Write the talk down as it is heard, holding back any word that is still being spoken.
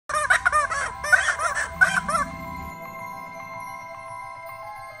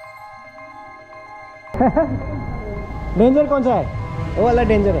Danger कौन सा है? वो वाला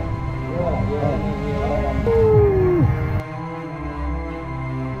डेंजर है।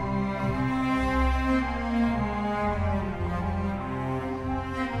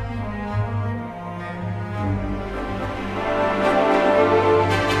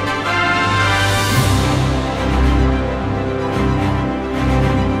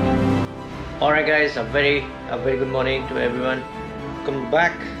 Alright guys, a very good morning to everyone. Welcome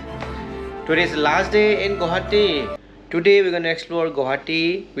back. Today is the last day in Guwahati. Today we're going to explore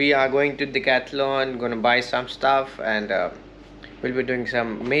Guwahati. We are going to Decathlon, going to buy some stuff, and we'll be doing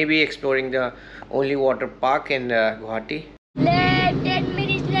some, maybe exploring the only water park in Guwahati. Left, 10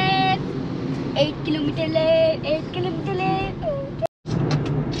 minutes left. 8 kilometers left. 8 kilometers left.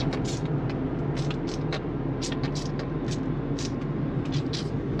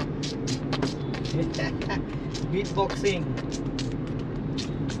 Beatboxing.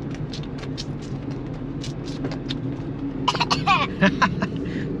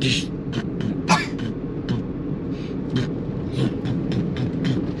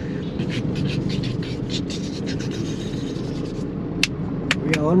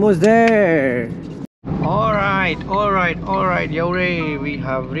 We are almost there. Alright, Yore, we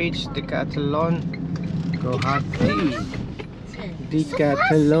have reached Decathlon Guwahati.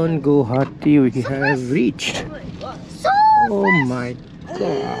 Decathlon Guwahati, we have reached. Oh my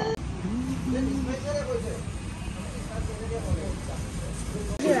god.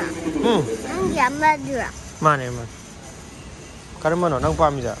 Mane man. Karamano nang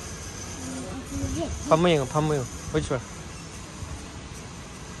pamija. Pamuyo. Which one?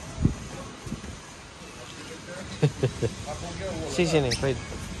 See, wait.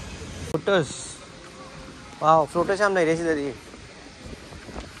 Floaters. Wow, floaters हम नहीं रेसी दरी.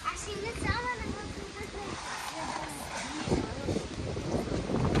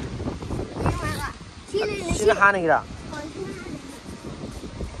 Sila haning ra.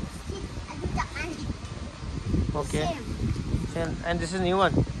 Okay. And this is new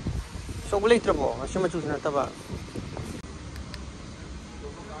one. So boleh trapo. Asma choose na taba.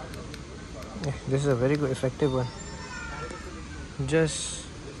 This is a very good, effective one. Just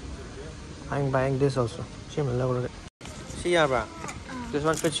I'm buying this also. See Yarba. This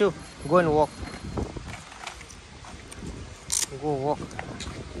one fits you. Go and walk. Go walk.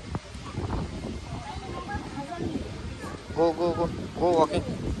 Go walking.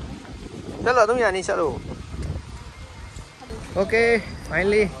 Okay,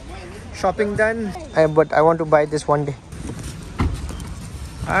 finally shopping done. But I want to buy this one day.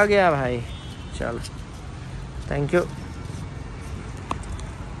 आ गया भाई. Chalo. Thank you.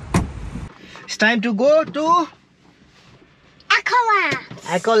 It's time to go to Accoland.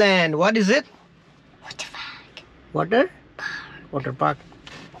 Accoland. What is it? Water park. Water? Water park.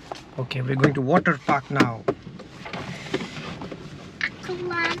 Okay, we're going to water park now.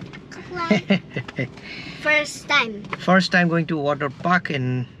 Accoland. First time going to water park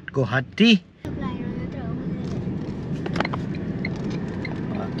in Guwahati.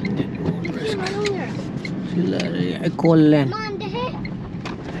 Accoland.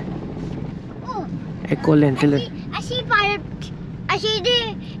 Accoland. Ashi pirate. Ashi de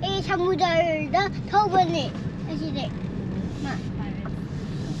samudar da thobane. Ashi de.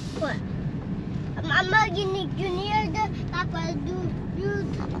 Mama junior da papa do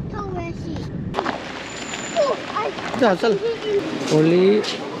thobashi. Only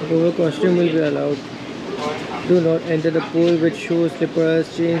pool costume will be allowed. Do not enter the pool with shoes,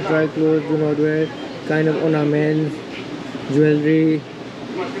 slippers, change dry clothes. Do not wear kind of ornaments, jewelry.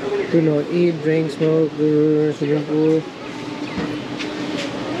 Do not eat, drink, smoke. Swimming pool.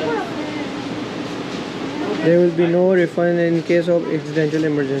 There will be no refund in case of accidental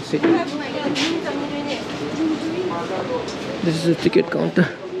emergency. This is a ticket counter.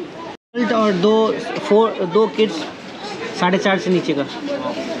 और दो kids 4.5 से नीचे का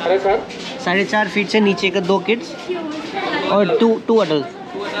 4.5 feet से नीचे का 2 kids और two adults.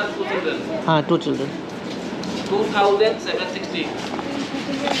 हाँ 2 children. 2,760.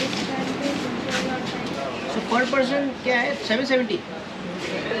 So per person क्या है 770.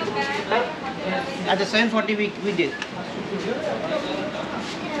 अच्छा 740 we did.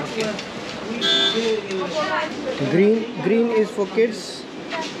 Okay. Green is for kids.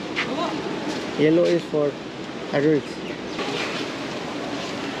 Yellow is for adults.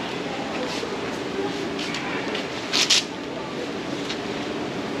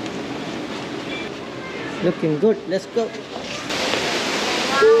 Looking good. Let's go.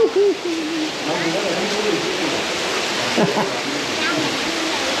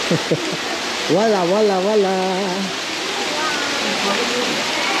 Voila, voila, voila.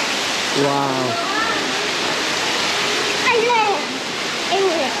 Wow.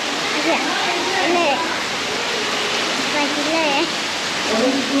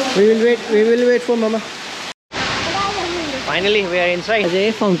 We will wait for Mama. Finally, we are inside.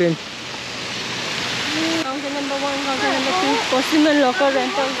 There's a fountain. Fountain number 1, fountain number 2, costume and locker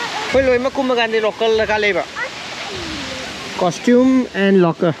rental. Wait, look, I'm going to local leba. Costume and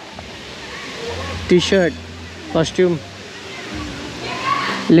locker. T-shirt, costume,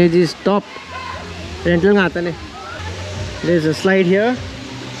 ladies top. Rental nga ata ne. There's a slide here.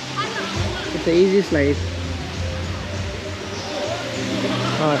 It's an easy slide.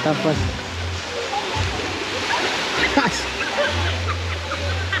 Oh, tough one.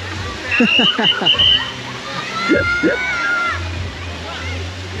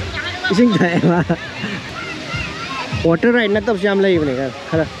 Ising tayo ma. Water ride na tab siyam lai bane ka.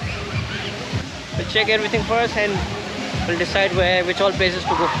 We'll check everything first and we'll decide which all places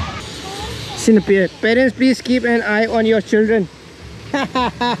to go. Parents, please keep an eye on your children.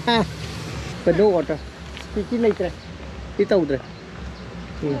 But no water. Kiki light re. Ita udre.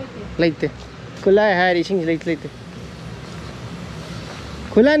 Light. Khula hai ising light.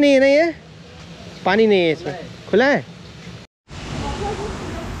 खुला नहीं है ना ये पानी नहीं है इसमें खुला है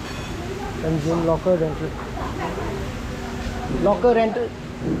consume locker rental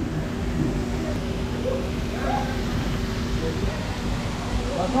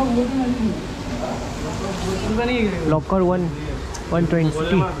locker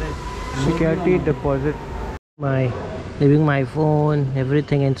 120 security deposit leaving my phone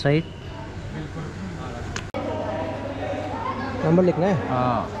everything inside number लिखना है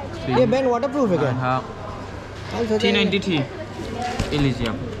ये बैन वाटरप्रूफ है क्या हाँ 393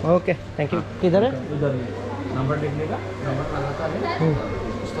 एलिजिबल ओके थैंक यू किधर है उधर नंबर लिख लेगा नंबर लगाता है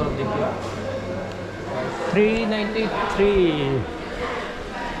उस तरफ देखिए 393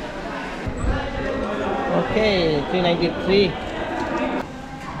 okay 393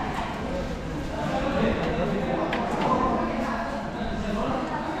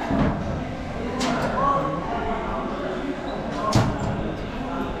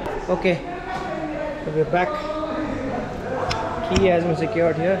 Okay, so we're back. Key has been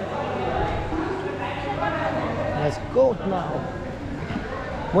secured here. Let's go now.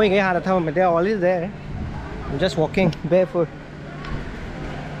 They're always there. I'm just walking barefoot.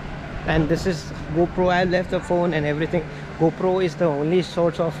 And this is GoPro. I left the phone and everything. GoPro is the only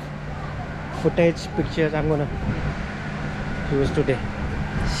source of footage, pictures I'm gonna use today.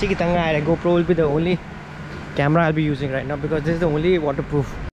 GoPro will be the only camera I'll be using right now because this is the only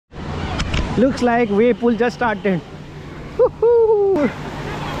waterproof. Looks like wave pool just started. Woohoo!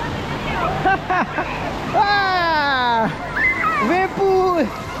 Wave pool!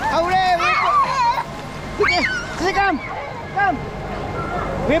 Hooray! Wave pool! Okay, come!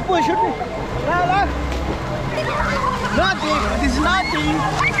 Wave pool, shoot me! Look! Nothing! This is nothing!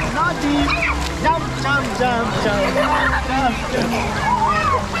 Nothing! Jump!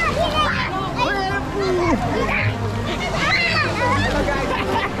 Wave pool!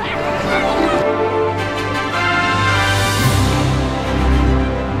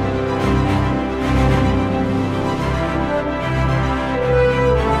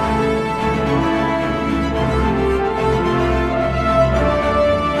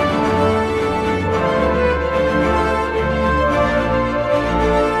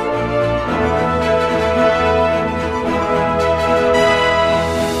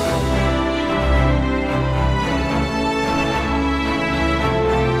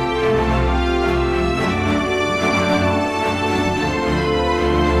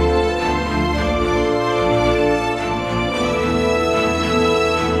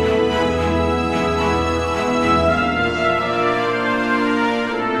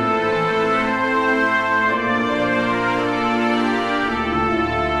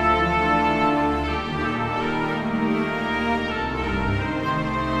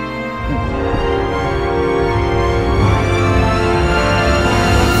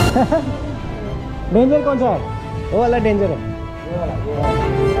 Danger कौन सा है वो वाला danger है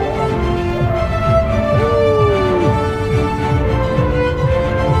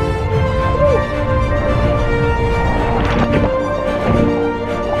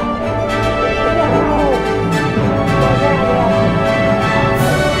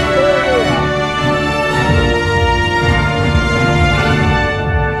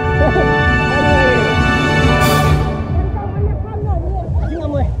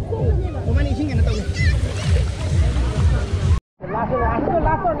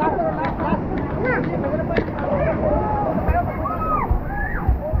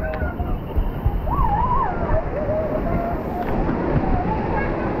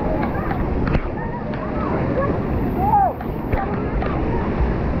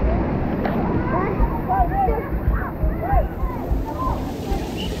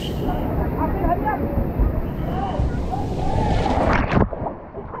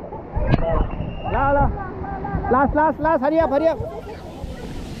Last, hurry up. Low.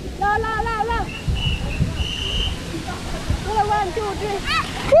 1, 2, 3.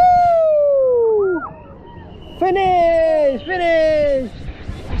 Woo! Finish!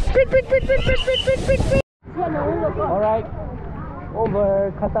 Pit. Alright.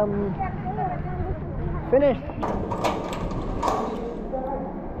 Over. Khatam. Finish.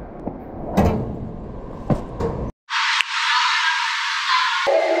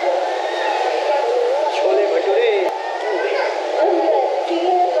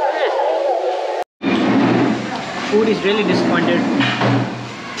 Food is really disappointed.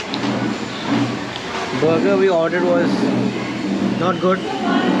 Burger we ordered was not good.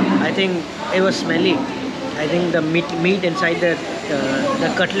 I think it was smelly. I think the meat inside the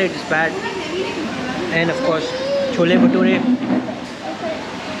cutlet is bad. And of course, chole bhature.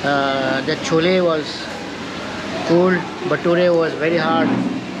 The chole was cold. Bhature was very hard.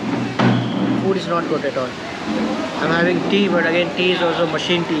 Food is not good at all. I'm having tea, but again, tea is also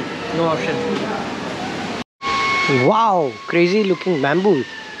machine tea. No option. Wow, crazy looking bamboo.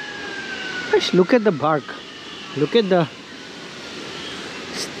 Just look at the bark. Look at the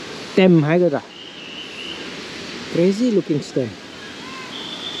stem. Crazy looking stem.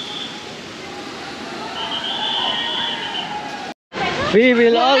 We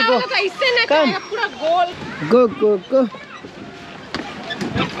will all go. Come. Go.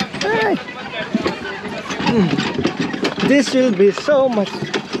 Hey. This will be so much.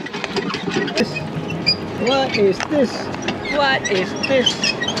 What is this?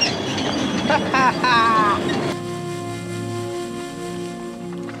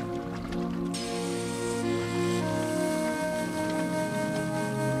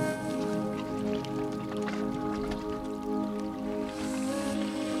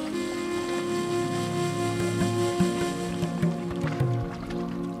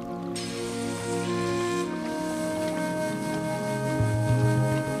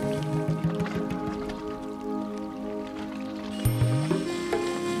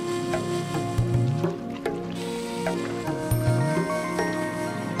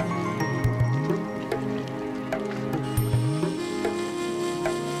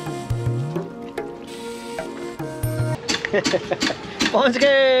 पहुंच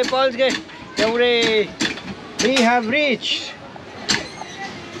गए Yaure. We have reached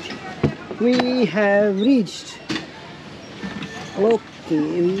okay,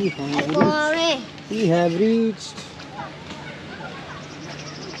 we have reached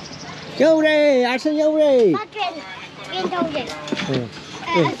Yaure, Arsan Yaure.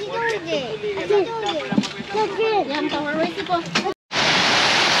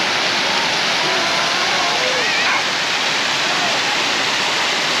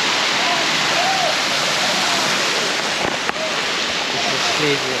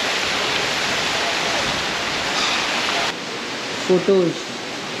 Photos,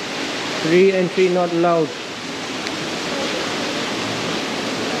 re-entry not allowed.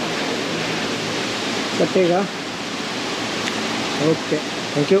 Katega. Okay,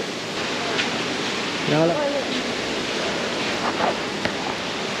 thank you.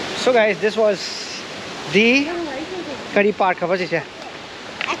 So guys, this was the Curry Park. What is it?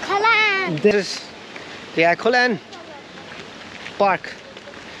 Accoland. This is the Accoland Park.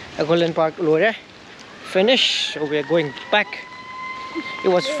 Accoland Park Lore. Finish. So we are going back. It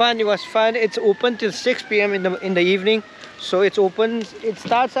was fun. It's open till 6 p.m. in the evening. So it's open. It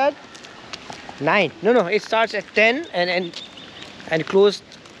starts at 9. No. It starts at 10 and closed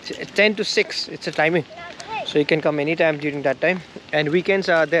 10 to 6. It's a timing. So you can come anytime during that time. And weekends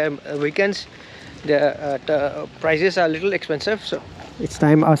are there. Weekends, the prices are a little expensive. So it's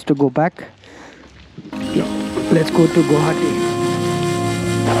time us to go back. Let's go to Guwahati.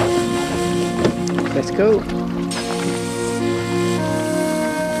 Let's go.